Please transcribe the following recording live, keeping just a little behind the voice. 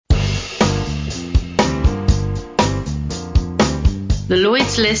the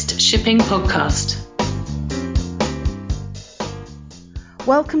Lloyd's List Shipping Podcast.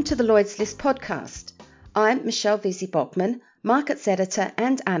 Welcome to the Lloyd's List Podcast. I'm Michelle Vesey-Bachmann, Markets Editor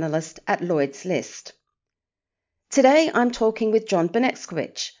and Analyst at Lloyd's List. Today I'm talking with John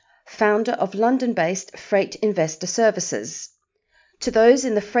Beneczkiewicz, founder of London-based Freight Investor Services. To those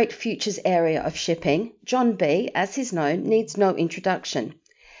in the freight futures area of shipping, John B., as he's known, needs no introduction.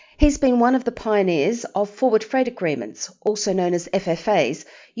 He's been one of the pioneers of forward freight agreements, also known as FFAs,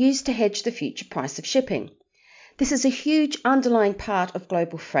 used to hedge the future price of shipping. This is a huge underlying part of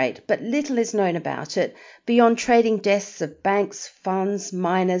global freight, but little is known about it beyond trading desks of banks, funds,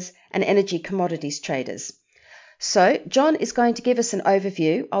 miners, and energy commodities traders. So, John is going to give us an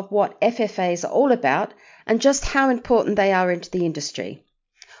overview of what FFAs are all about and just how important they are into the industry.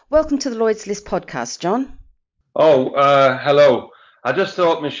 Welcome to the Lloyd's List podcast, John. Hello. I just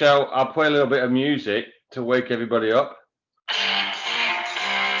thought, Michelle, I'll play a little bit of music to wake everybody up.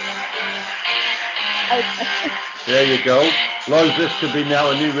 Okay. There you go. Lloyd's List could be now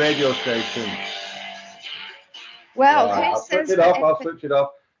a new radio station. Well, I'll switch it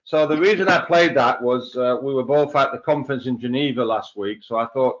off. So the reason I played that was we were both at the conference in Geneva last week. So I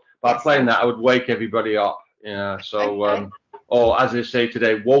thought by playing that, I would wake everybody up. Or as they say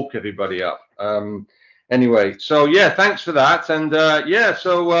today, woke everybody up. Anyway, so yeah, thanks for that. And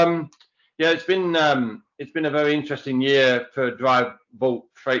it's been a very interesting year for dry bulk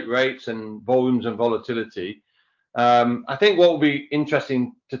freight rates and volumes and volatility. I think what will be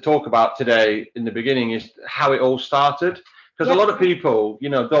interesting to talk about today in the beginning is how it all started, because a lot of people,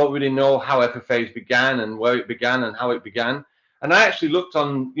 don't really know how FFAs began and where it began and how it began. And I actually looked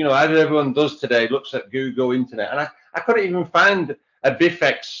on, as everyone does today, looks at Google, internet, and I couldn't even find a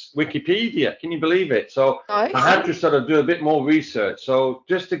BIFEX Wikipedia. Can you believe it? So I had to sort of do a bit more research. So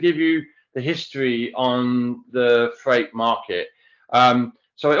just to give you the history on the freight market.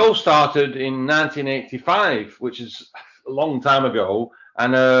 So it all started in 1985, which is a long time ago,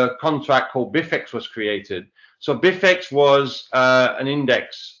 and a contract called BIFEX was created. So BIFEX was an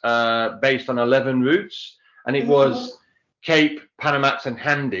index based on 11 routes, and it was Cape, Panamax, and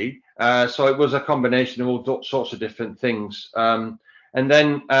Handy. So it was a combination of all sorts of different things. And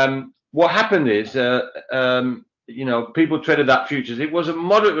then what happened is, people traded that futures. It was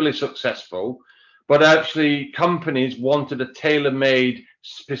moderately successful, but actually companies wanted a tailor-made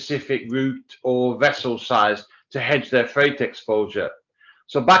specific route or vessel size to hedge their freight exposure.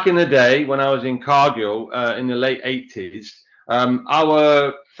 So back in the day when I was in Cargill in the late 80s,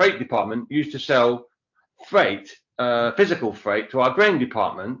 our freight department used to sell freight, physical freight, to our grain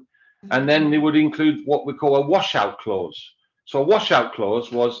department, and then they would include what we call a washout clause. So a washout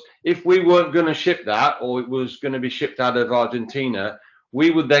clause was if we weren't going to ship that, or it was going to be shipped out of Argentina, we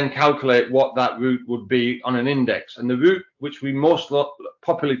would then calculate what that route would be on an index. And the route which we most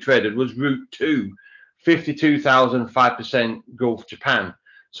popularly traded was route 2, 52,005% Gulf Japan.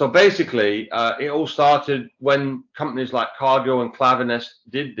 So basically, it all started when companies like Cargill and Klaveness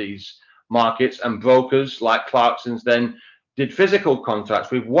did these markets, and brokers like Clarksons then did physical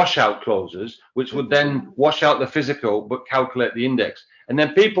contracts with washout clauses, which would then wash out the physical but calculate the index. And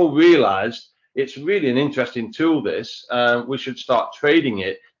then people realized it's really an interesting tool, this. We should start trading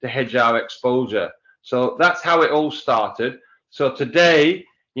it to hedge our exposure. So that's how it all started. So today,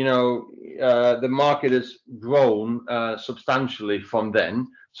 the market has grown substantially from then.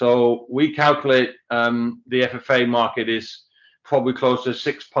 So we calculate the FFA market is probably close to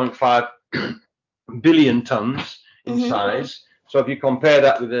 6.5 billion tons in size. So if you compare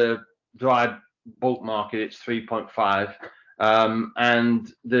that with the dry bulk market, it's 3.5.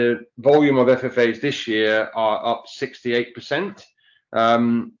 And the volume of FFAs this year are up 68%.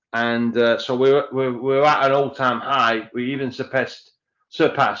 So we're at an all-time high. We even surpassed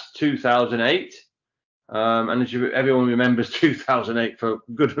 2008. And as everyone remembers 2008 for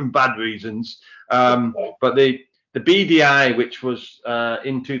good and bad reasons. But the BDI, which was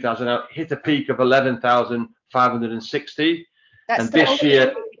in 2008, hit a peak of 11,560. That's and the this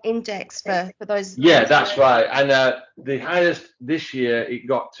year index for those. Yeah, that's right. And the highest this year it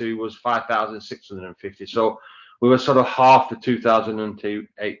got to was 5,650. So we were sort of half the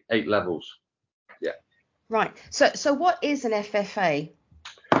 2008 levels. Yeah. Right. So what is an FFA?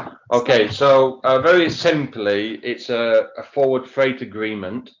 Okay, so very simply, it's a forward freight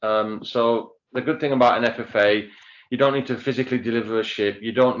agreement. So the good thing about an FFA, you don't need to physically deliver a ship.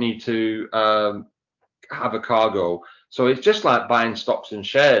 You don't need to have a cargo. So it's just like buying stocks and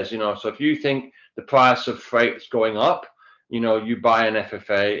shares, So if you think the price of freight is going up, you buy an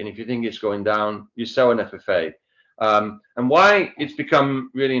FFA. And if you think it's going down, you sell an FFA. And why it's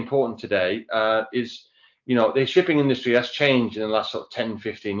become really important today is, the shipping industry has changed in the last sort of 10,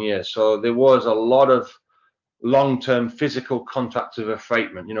 15 years. So there was a lot of long-term physical contracts of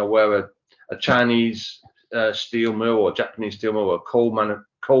affreightment, where a Chinese steel mill or Japanese steel mill or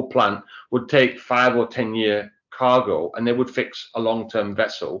coal plant would take 5 or 10-year cargo, and they would fix a long-term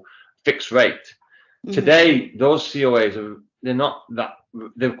vessel, fixed rate. Mm-hmm. Today, those COAs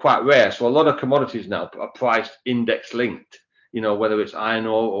they're quite rare. So a lot of commodities now are priced index linked, whether it's iron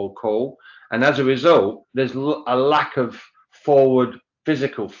ore or coal. And as a result, there's a lack of forward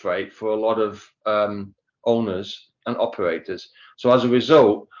physical freight for a lot of owners and operators. So as a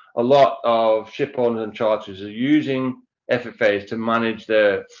result, a lot of ship owners and charterers are using FFAs to manage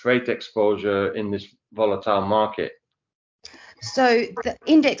their freight exposure in this volatile market. So the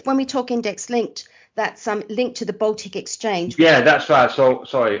index, when we talk index linked, that's linked to the Baltic Exchange. Yeah, that's right. So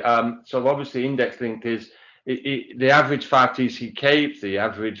sorry. So obviously index linked is the average 5TC Capes, the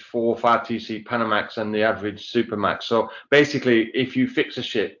average 4 or 5TC Panamax, and the average Supramax. So basically, if you fix a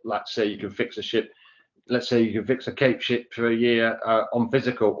ship, let's say you can fix a Cape ship for a year on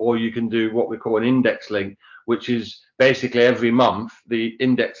physical, or you can do what we call an index link, which is basically every month the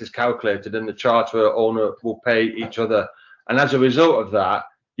index is calculated and the charterer owner will pay each other. And as a result of that,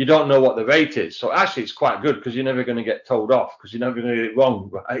 you don't know what the rate is. So actually it's quite good because you're never going to get told off because you're never going to get it wrong,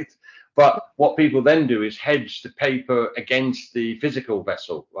 right? But what people then do is hedge the paper against the physical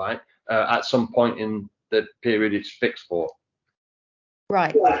vessel, right? At some point in the period it's fixed for.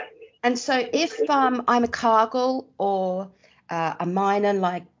 Right. And so if I'm a Cargill or a miner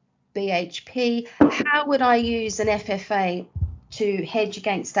like BHP, how would I use an FFA to hedge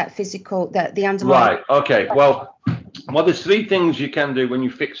against that physical, the underlying? Right. Okay. Well, there's 3 things you can do when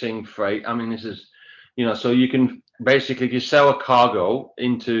you're fixing freight. I mean, this is, so you can basically, if you sell a cargo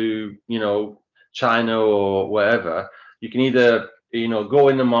into, China or wherever, you can either, go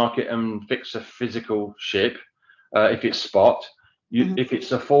in the market and fix a physical ship if it's spot. If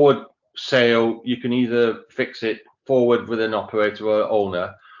it's a forward sale, you can either fix it forward with an operator or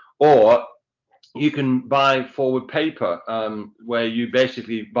owner, or you can buy forward paper where you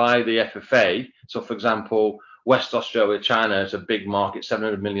basically buy the FFA. So, for example, West Australia, China is a big market,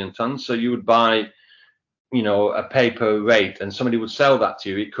 700 million tons. So you would buy, a paper rate and somebody would sell that to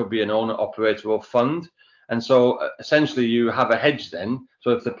you. It could be an owner, operator or fund. And so essentially you have a hedge then.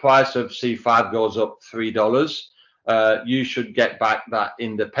 So if the price of C5 goes up $3, you should get back that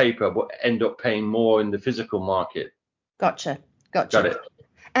in the paper, but end up paying more in the physical market. Gotcha. Got it.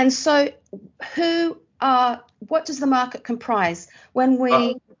 And so what does the market comprise? When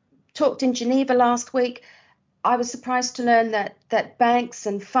we talked in Geneva last week, I was surprised to learn that banks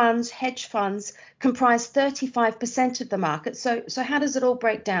and funds, hedge funds, comprise 35% of the market. So how does it all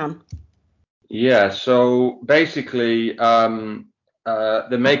break down? Yeah, so basically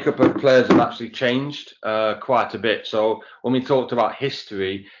the makeup of players have actually changed quite a bit. So when we talked about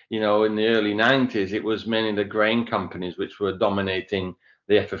history, in the early 90s, it was mainly the grain companies which were dominating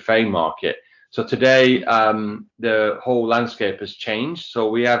the FFA market. So today, the whole landscape has changed. So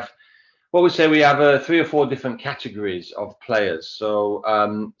we have 3 or 4 different categories of players.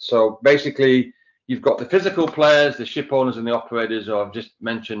 So basically, you've got the physical players, the ship owners and the operators who I've just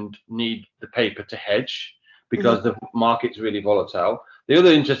mentioned need the paper to hedge because the market's really volatile. The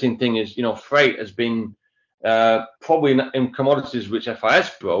other interesting thing is, freight has been probably in commodities which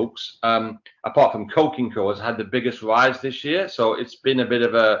FIS brokes, apart from coking coal, has had the biggest rise this year. So it's been a bit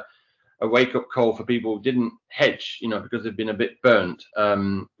of a wake-up call for people who didn't hedge, because they've been a bit burnt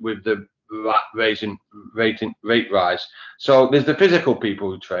with the rate rise. So there's the physical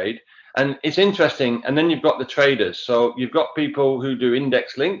people who trade, and it's interesting. And then you've got the traders. So you've got people who do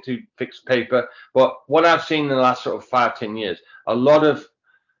index linked, who fix paper. But what I've seen in the last sort of 5-10 years, a lot of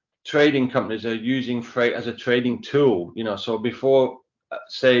trading companies are using freight as a trading tool. So before,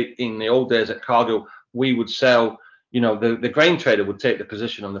 say in the old days at Cargill, we would sell, the grain trader would take the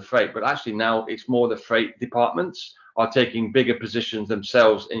position on the freight, but actually now it's more the freight departments are taking bigger positions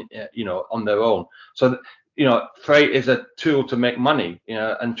themselves on their own. So freight is a tool to make money,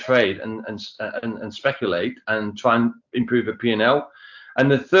 and trade and speculate and try and improve a P&L. And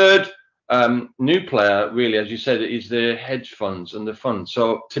the third new player, really, as you said, is the hedge funds and the funds.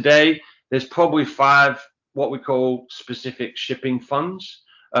 So today there's probably 5 what we call specific shipping funds,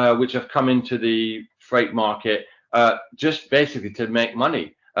 which have come into the freight market just basically to make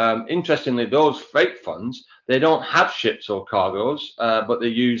money. Interestingly, those freight funds, they don't have ships or cargoes, but they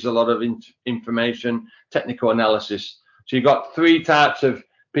use a lot of information, technical analysis. So you've got 3 types of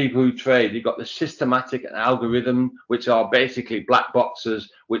people who trade. You've got the systematic and algorithm, which are basically black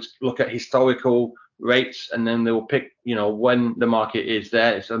boxes, which look at historical rates, and then they will pick, when the market is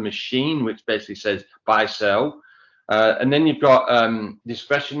there. It's a machine which basically says buy, sell. And then you've got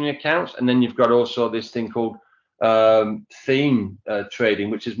discretionary accounts, and then you've got also this thing called theme trading,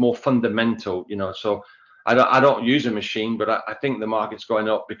 which is more fundamental. So I don't use a machine, but I think the market's going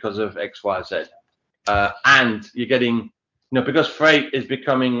up because of X, Y, Z. And you're getting, because freight is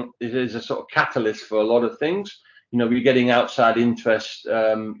is a sort of catalyst for a lot of things. You're getting outside interest,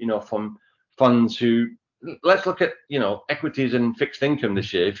 from funds who, let's look at, equities and fixed income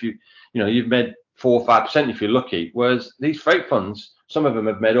this year. If you've made 4 or 5% if you're lucky, whereas these freight funds, some of them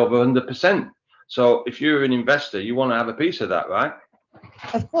have made over 100%. So if you're an investor, you want to have a piece of that, right?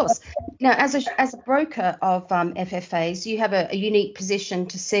 Of course. Now, as a broker of FFAs, you have a unique position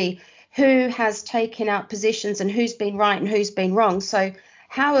to see who has taken out positions and who's been right and who's been wrong. So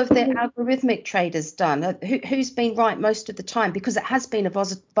how have the algorithmic traders done? Who's been right most of the time? Because it has been a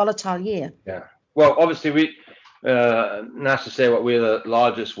volatile year. Yeah. Well, obviously, nice to say what we're the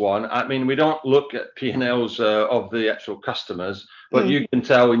largest one. I mean, we don't look at P&Ls of the actual customers, but you can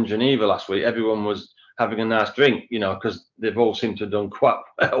tell in Geneva last week, everyone was having a nice drink, because they've all seemed to have done quite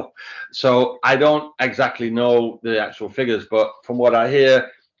well. So I don't exactly know the actual figures, but from what I hear,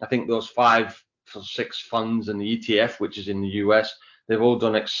 I think those 5 or 6 funds and the ETF, which is in the US, they've all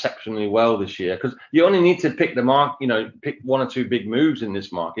done exceptionally well this year, because you only need to pick the market, pick 1 or 2 big moves in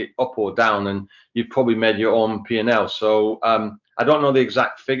this market, up or down, and you've probably made your own P&L. So I don't know the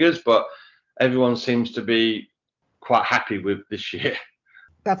exact figures, but everyone seems to be quite happy with this year.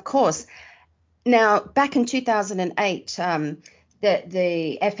 Of course. Now, back in 2008,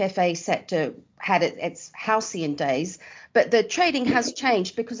 the FFA sector had its halcyon days, but the trading has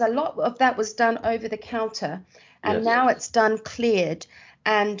changed because a lot of that was done over the counter, and now it's done cleared.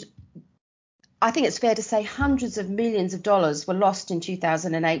 And I think it's fair to say hundreds of millions of dollars were lost in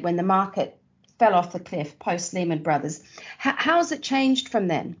 2008 when the market fell off the cliff post Lehman Brothers. How has it changed from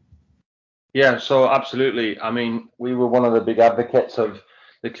then? Yeah, so absolutely. I mean, we were one of the big advocates of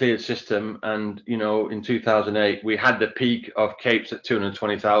the cleared system, and in 2008 we had the peak of capes at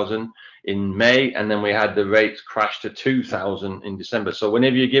 220,000 in May, and then we had the rates crash to 2,000 in December. So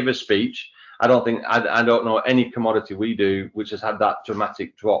whenever you give a speech, I don't know any commodity we do which has had that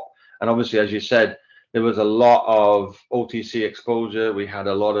dramatic drop. And obviously, as you said, there was a lot of OTC exposure. We had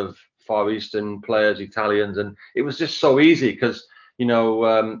a lot of Far Eastern players, Italians, and it was just so easy because you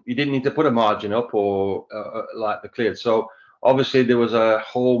didn't need to put a margin up or like the cleared. So obviously, there was a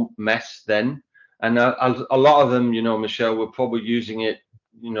whole mess then, and a lot of them, Michelle, were probably using it,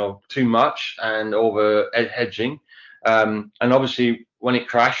 too much and over hedging. And obviously, when it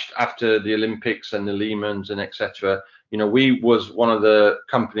crashed after the Olympics and the Lehmans and etc., we was one of the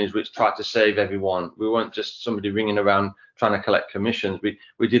companies which tried to save everyone. We weren't just somebody ringing around trying to collect commissions.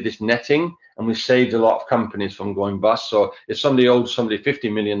 We did this netting, and we saved a lot of companies from going bust. So if somebody owed somebody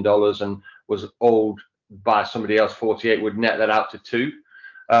 $50 million and was owed by somebody else 48, would net that out to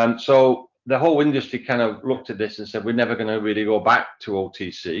 2. So the whole industry kind of looked at this and said, we're never going to really go back to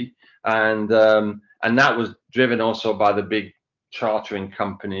OTC. And that was driven also by the big chartering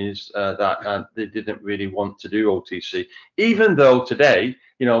companies that they didn't really want to do OTC, even though today,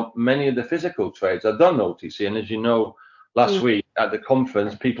 many of the physical trades are done OTC. And as you know, last week at the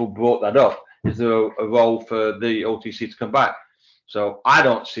conference, people brought that up. Is there a role for the OTC to come back? So I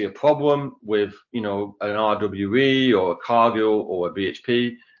don't see a problem with, an RWE or a Cargill or a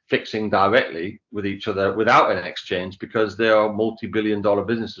BHP fixing directly with each other without an exchange, because they are multi-billion-dollar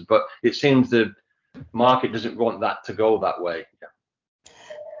businesses. But it seems the market doesn't want that to go that way.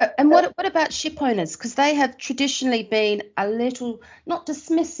 Yeah. And what about ship owners? Because they have traditionally been a little, not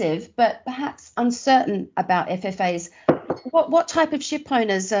dismissive, but perhaps uncertain about FFAs. What type of ship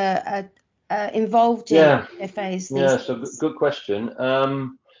owners are involved in FFAs? Yeah, so good question.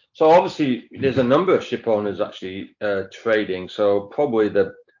 So obviously there's a number of ship owners actually trading. So probably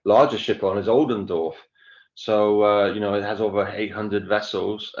the largest ship owner is Oldendorff. So, it has over 800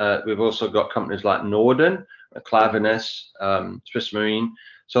 vessels. We've also got companies like Norden, Klaveness, Swiss Marine.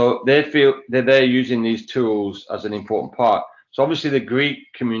 So they're using these tools as an important part. So obviously the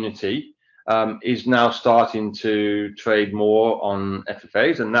Greek community is now starting to trade more on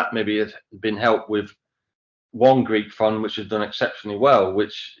FFAs, and that maybe has been helped with one Greek fund which has done exceptionally well,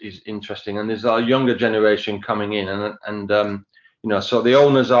 which is interesting. And there's a younger generation coming in, and so the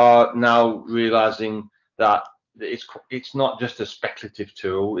owners are now realizing that it's not just a speculative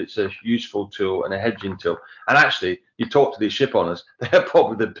tool, it's a useful tool and a hedging tool. And actually, you talk to these ship owners, they're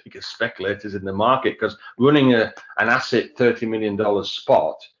probably the biggest speculators in the market, because running an asset $30 million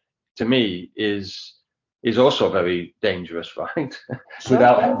spot, to me, is is also very dangerous, right? Sure.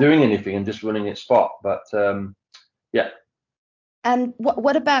 Without doing anything and just running its spot. But yeah. And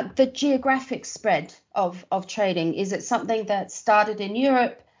what about the geographic spread of trading? Is it something that started in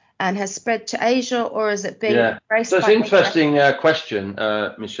Europe and has spread to Asia, or is it being embraced so it's by an interesting question,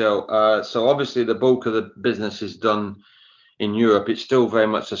 Michelle. So obviously the bulk of the business is done in Europe. It's still very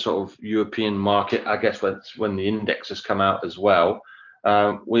much a sort of European market, I guess, when the indexes come out as well.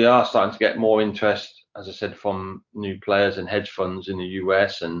 We are starting to get more interest, as I said, from new players and hedge funds in the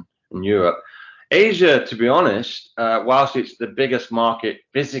US and in Europe. Asia, to be honest, whilst it's the biggest market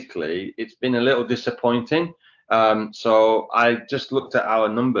physically, it's been a little disappointing. So I just looked at our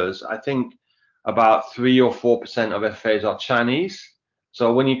numbers. I think about 3 or 4% of FAs are Chinese.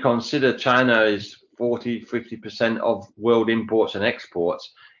 So when you consider China is 40-50% of world imports and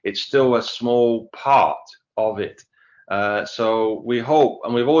exports, it's still a small part of it. So we hope,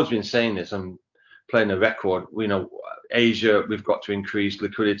 and we've always been saying this, I'm playing a record, Asia, we've got to increase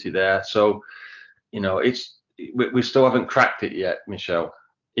liquidity there. So, we still haven't cracked it yet, Michelle,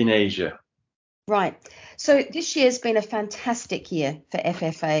 in Asia. Right. So this year's been a fantastic year for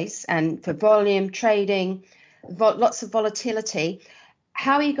FFAs and for volume trading, lots of volatility.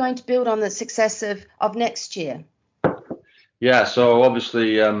 How are you going to build on the success of next year? Yeah, so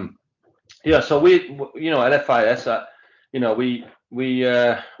obviously, so we, at FIS,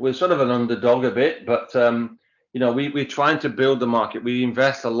 we're sort of an underdog a bit, but we're trying to build the market. We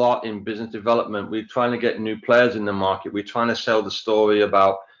invest a lot in business development. We're trying to get new players in the market. We're trying to sell the story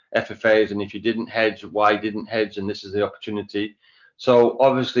about FFAs, and if you didn't hedge, why you didn't hedge, and this is the opportunity. So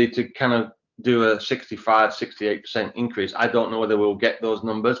obviously to kind of do a 65-68% increase, I don't know whether we'll get those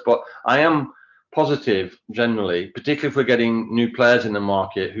numbers, but I am positive generally, particularly if we're getting new players in the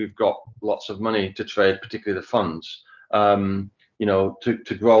market who've got lots of money to trade, particularly the funds,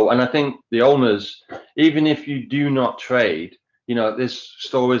 to grow. And I think the owners, even if you do not trade, there's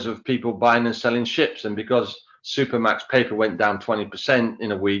stories of people buying and selling ships, and because Supermax paper went down 20%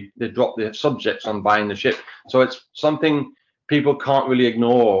 in a week, they dropped their subjects on buying the ship. So it's something people can't really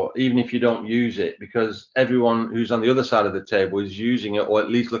ignore, even if you don't use it, because everyone who's on the other side of the table is using it, or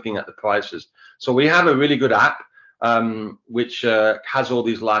at least looking at the prices. So we have a really good app, which has all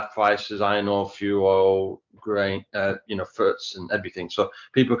these live prices, iron ore, fuel oil, grain, fruits and everything. So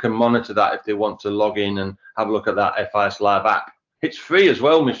people can monitor that if they want to log in and have a look at that FIS Live app. It's free as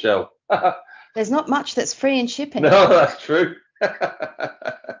well, Michelle. There's not much that's free in shipping. No, that's true.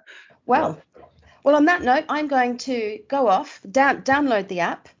 Well, on that note, I'm going to go off, download the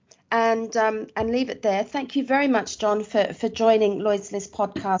app, and leave it there. Thank you very much, John, for joining Lloyd's List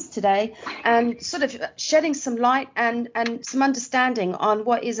podcast today and sort of shedding some light and some understanding on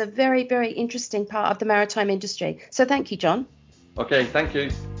what is a very, very interesting part of the maritime industry. So thank you, John. Okay, thank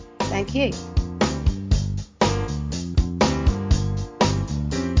you. Thank you.